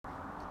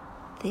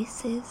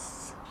This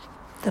is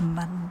the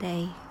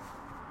Monday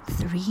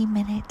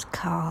 3-minute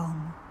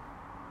calm.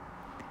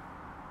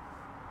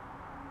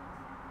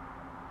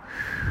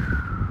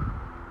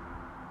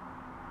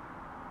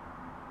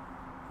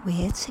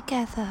 We're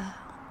together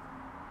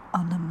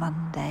on a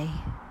Monday,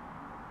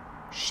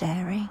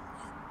 sharing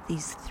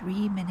these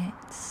 3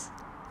 minutes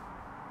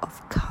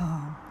of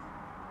calm.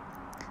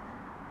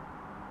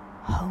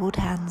 Hold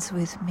hands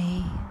with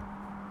me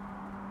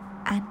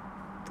and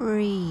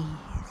breathe.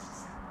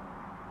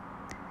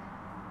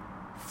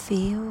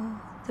 Feel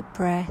the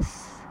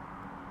breath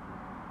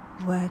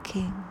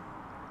working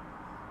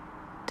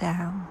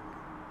down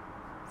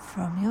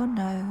from your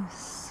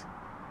nose,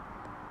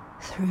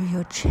 through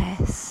your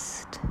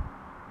chest,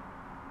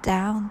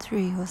 down through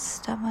your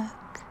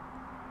stomach,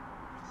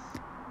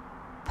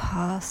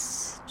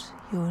 past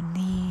your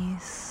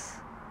knees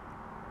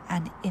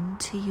and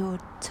into your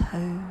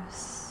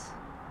toes.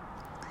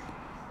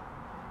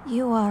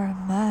 You are a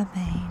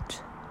mermaid.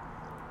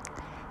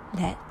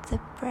 Let the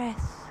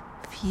breath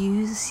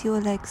fuse your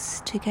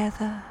legs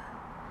together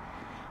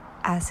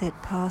as it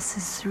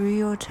passes through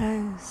your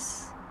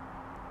toes.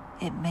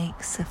 It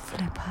makes a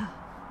flipper.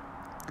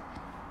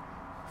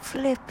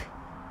 Flip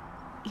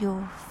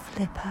your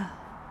flipper.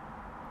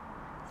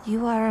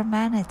 You are a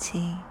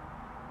manatee.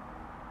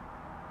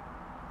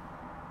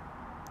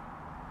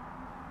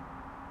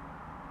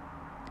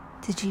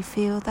 Did you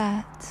feel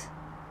that?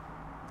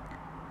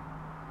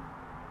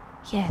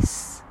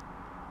 Yes,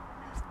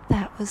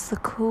 that was the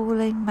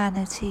cooling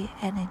manatee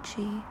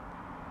energy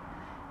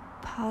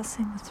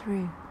passing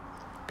through,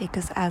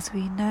 because as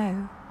we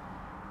know,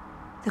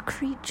 the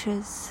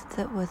creatures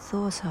that were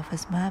thought of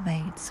as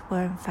mermaids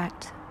were in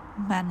fact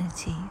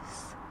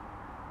manatees.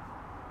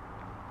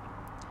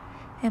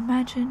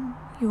 Imagine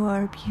you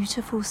are a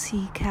beautiful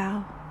sea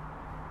cow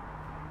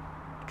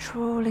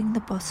trawling the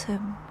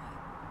bottom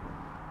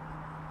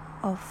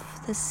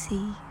of the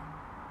sea,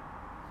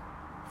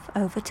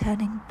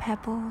 overturning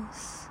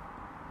pebbles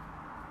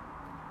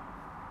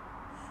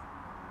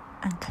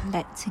and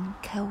collecting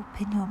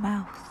kelp in your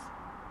mouth.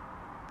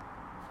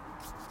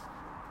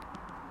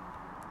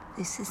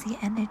 This is the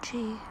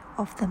energy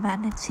of the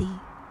manatee.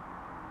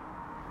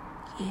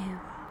 You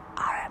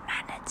are a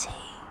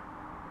manatee.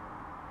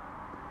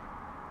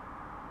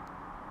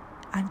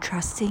 I'm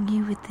trusting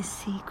you with this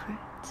secret.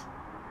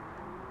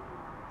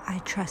 I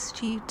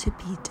trust you to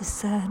be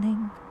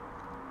discerning.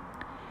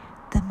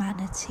 The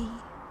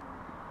manatee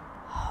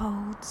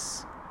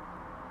holds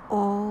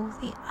all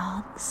the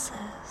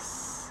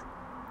answers.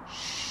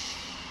 Shh.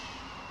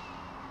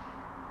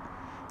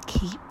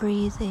 Keep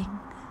breathing.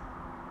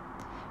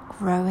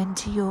 Grow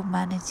into your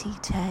manatee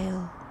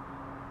tail.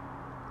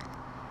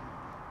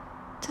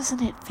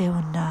 Doesn't it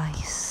feel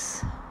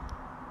nice?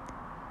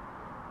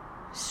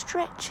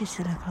 Stretch it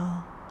a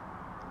little.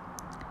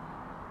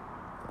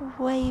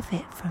 Wave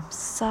it from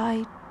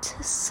side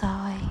to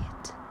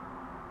side.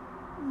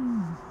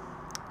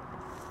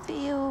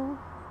 Feel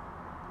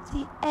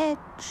the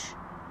edge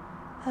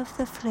of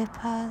the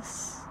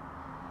flippers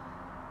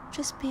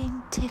just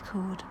being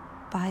tickled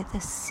by the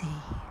sea.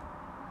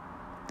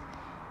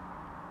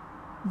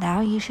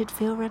 Now you should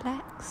feel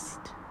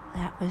relaxed.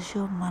 That was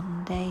your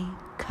Monday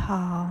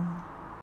calm.